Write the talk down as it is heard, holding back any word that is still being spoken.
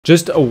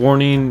Just a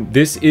warning,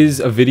 this is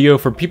a video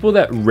for people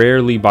that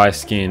rarely buy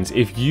skins.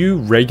 If you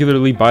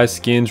regularly buy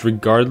skins,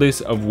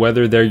 regardless of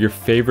whether they're your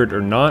favorite or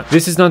not,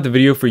 this is not the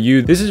video for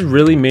you. This is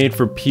really made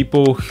for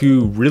people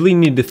who really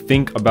need to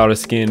think about a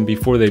skin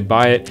before they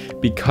buy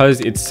it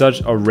because it's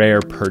such a rare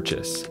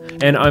purchase.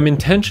 And I'm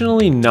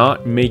intentionally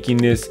not making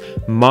this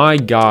my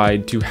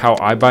guide to how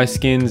I buy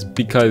skins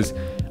because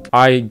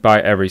I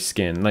buy every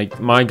skin. Like,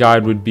 my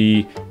guide would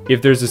be,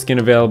 if there's a skin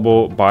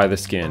available, buy the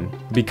skin,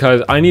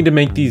 because I need to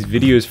make these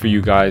videos for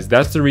you guys.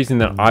 That's the reason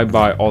that I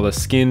buy all the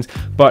skins.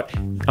 But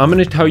I'm going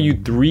to tell you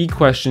 3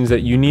 questions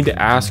that you need to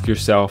ask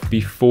yourself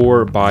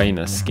before buying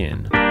a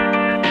skin.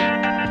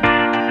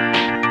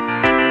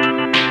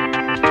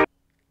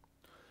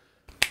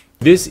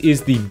 This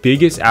is the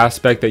biggest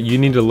aspect that you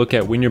need to look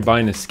at when you're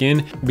buying a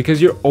skin,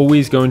 because you're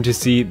always going to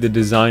see the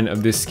design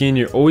of this skin.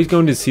 You're always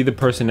going to see the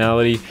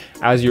personality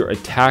as you're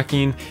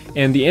attacking,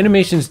 and the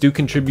animations do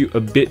contribute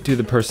a bit to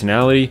the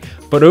personality,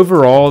 but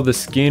overall the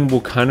skin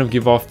will kind of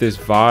give off this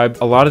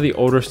vibe. A lot of the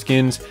older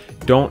skins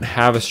don't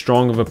have as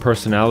strong of a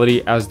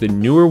personality as the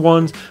newer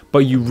ones, but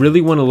you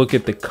really want to look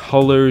at the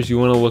colors. You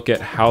want to look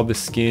at how the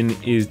skin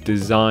is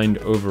designed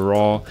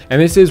overall,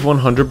 and this is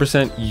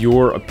 100%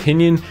 your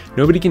opinion.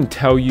 Nobody can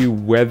tell you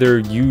whether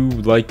you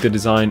like the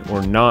design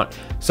or not.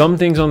 Some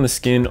things on the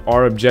skin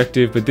are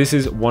objective, but this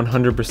is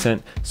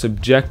 100%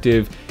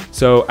 subjective.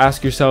 So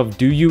ask yourself,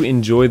 do you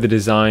enjoy the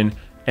design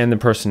and the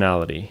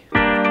personality?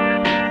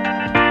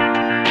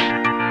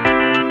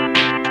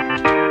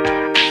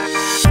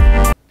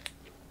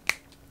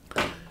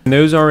 And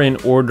those are in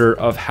order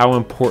of how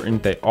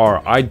important they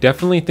are. I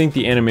definitely think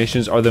the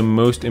animations are the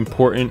most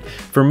important.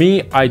 For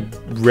me, I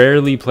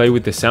rarely play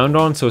with the sound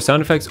on, so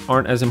sound effects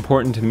aren't as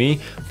important to me.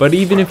 But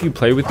even if you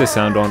play with the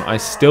sound on, I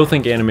still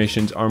think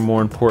animations are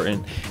more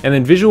important. And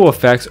then visual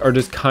effects are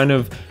just kind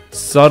of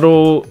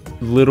subtle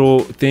little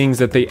things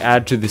that they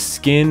add to the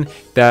skin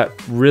that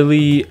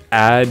really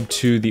add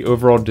to the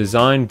overall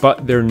design,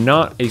 but they're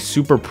not a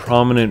super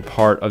prominent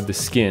part of the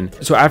skin.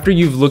 So after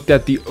you've looked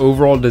at the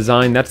overall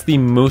design, that's the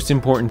most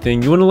important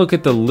thing. You want to look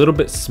at the little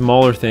bit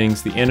smaller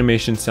things, the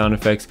animation, sound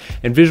effects,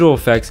 and visual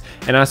effects,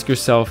 and ask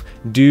yourself,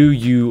 do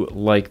you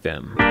like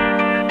them?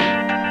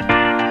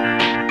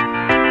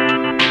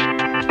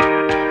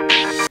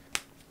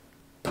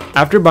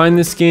 After buying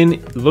the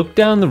skin, look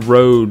down the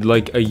road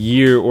like a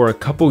year or a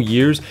couple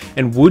years,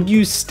 and would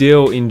you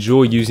still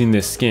enjoy using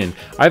this skin?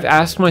 I've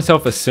asked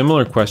myself a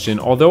similar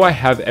question. Although I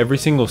have every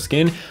single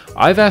skin,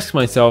 I've asked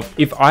myself,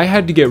 if I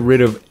had to get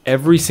rid of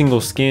every single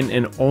skin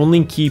and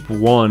only keep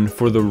one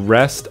for the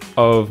rest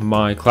of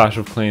my Clash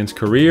of Clans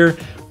career,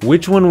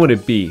 which one would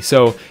it be?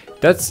 So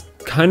that's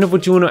kind of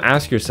what you want to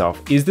ask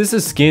yourself. Is this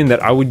a skin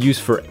that I would use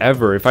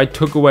forever? If I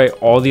took away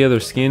all the other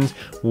skins,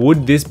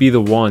 would this be the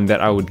one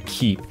that I would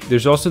keep?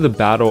 There's also the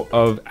battle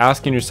of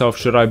asking yourself,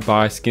 should I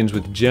buy skins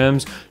with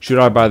gems? Should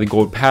I buy the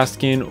gold pass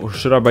skin? Or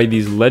should I buy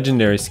these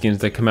legendary skins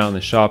that come out in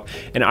the shop?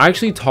 And I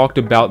actually talked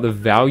about the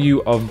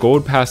value of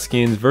gold pass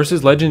skins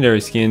versus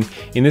legendary skins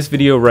in this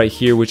video right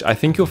here, which I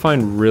think you'll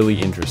find really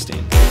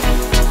interesting.